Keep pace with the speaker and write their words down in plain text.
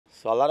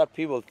So a lot of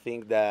people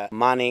think that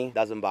money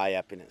doesn't buy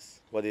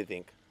happiness. What do you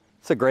think?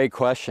 It's a great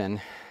question.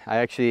 I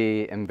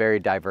actually am very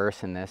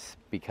diverse in this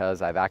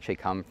because I've actually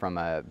come from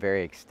a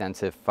very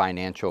extensive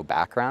financial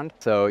background.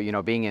 So,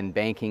 being in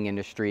banking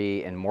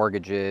industry and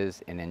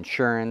mortgages and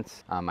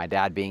insurance, my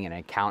dad being an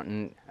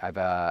accountant, I've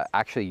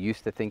actually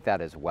used to think that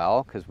as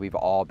well because we've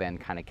all been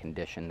kind of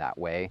conditioned that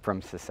way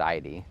from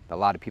society. A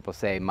lot of people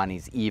say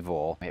money's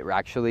evil. It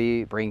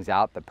actually brings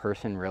out the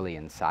person really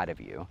inside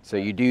of you. So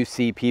you do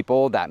see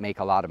people that make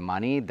a lot of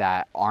money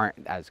that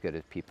aren't as good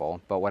as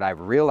people. But what I've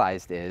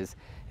realized is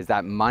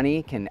that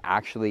money can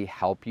actually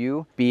help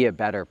you be a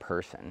better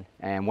person.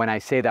 And when I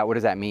say that, what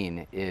does that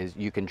mean? Is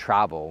you can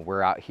travel.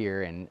 We're out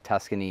here in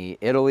Tuscany,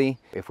 Italy.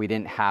 If we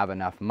didn't have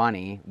enough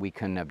money, we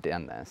couldn't have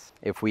done this.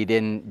 If we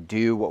didn't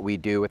do what we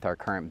do with our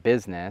current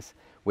business,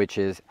 which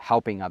is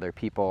helping other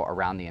people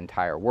around the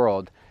entire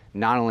world,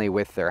 not only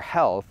with their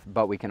health,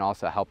 but we can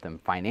also help them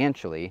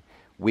financially,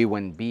 we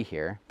wouldn't be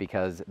here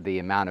because the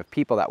amount of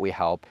people that we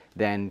help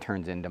then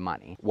turns into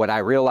money. What I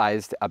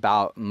realized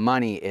about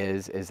money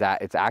is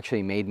that it's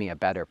actually made me a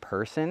better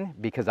person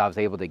because I was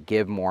able to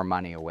give more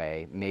money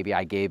away. Maybe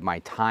I gave my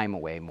time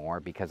away more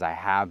because I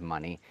have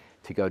money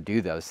to go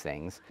do those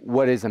things.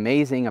 What is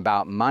amazing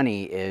about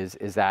money is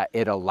that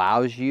it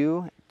allows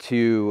you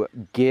to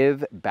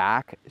give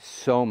back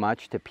so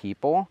much to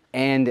people,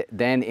 and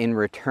then in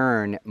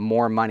return,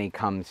 more money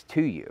comes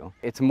to you.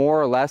 It's more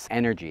or less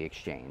energy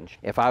exchange.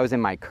 If I was in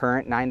my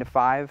current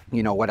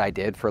 9-to-5, what I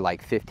did for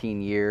like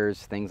 15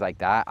 years, things like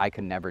that, I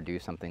could never do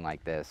something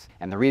like this.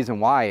 And the reason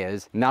why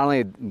is not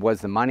only was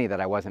the money that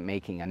I wasn't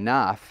making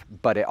enough,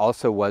 but it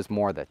also was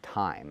more the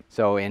time.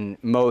 So in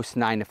most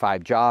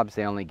 9-to-5 jobs,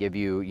 they only give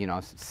you,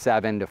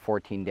 7 to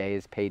 14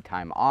 days paid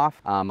time off.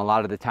 A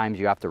lot of the times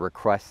you have to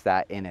request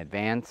that in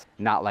advance.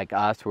 Not like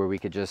us where we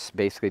could just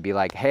basically be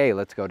like, hey,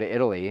 let's go to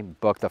Italy,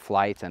 book the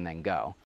flights and then go.